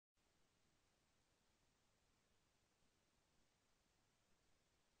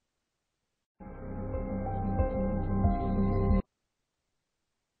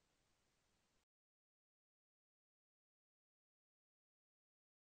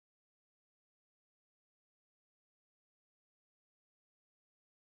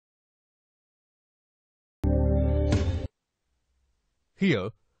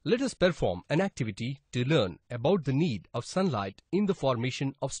Here, let us perform an activity to learn about the need of sunlight in the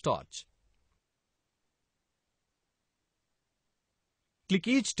formation of starch. Click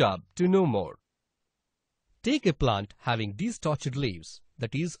each tab to know more. Take a plant having destarched leaves,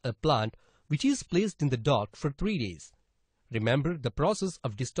 that is, a plant which is placed in the dark for 3 days. Remember the process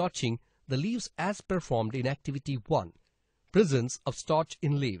of destarching the leaves as performed in Activity 1, presence of starch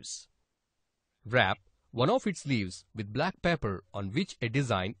in leaves. Wrap one of its leaves with black paper on which a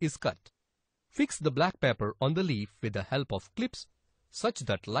design is cut. Fix the black paper on the leaf with the help of clips such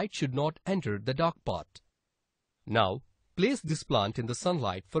that light should not enter the dark part. Now, place this plant in the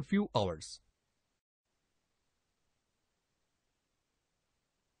sunlight for few hours.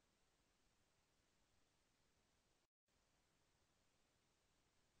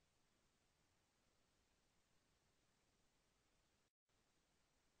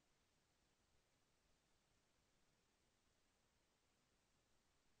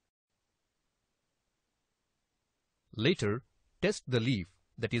 Later, test the leaf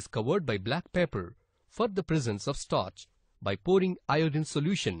that is covered by black paper for the presence of starch by pouring iodine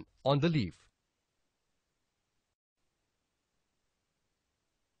solution on the leaf.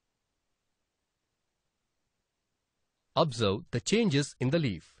 Observe the changes in the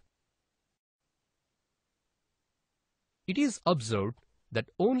leaf. It is observed that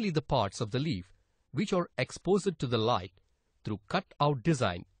only the parts of the leaf which are exposed to the light through cut-out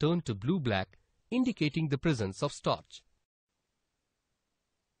design turn to blue-black, indicating the presence of starch.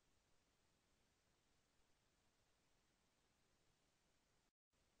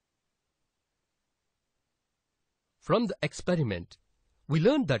 From the experiment, we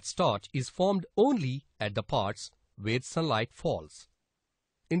learned that starch is formed only at the parts where sunlight falls.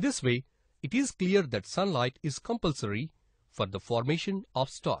 In this way, it is clear that sunlight is compulsory for the formation of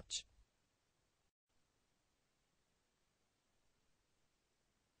starch.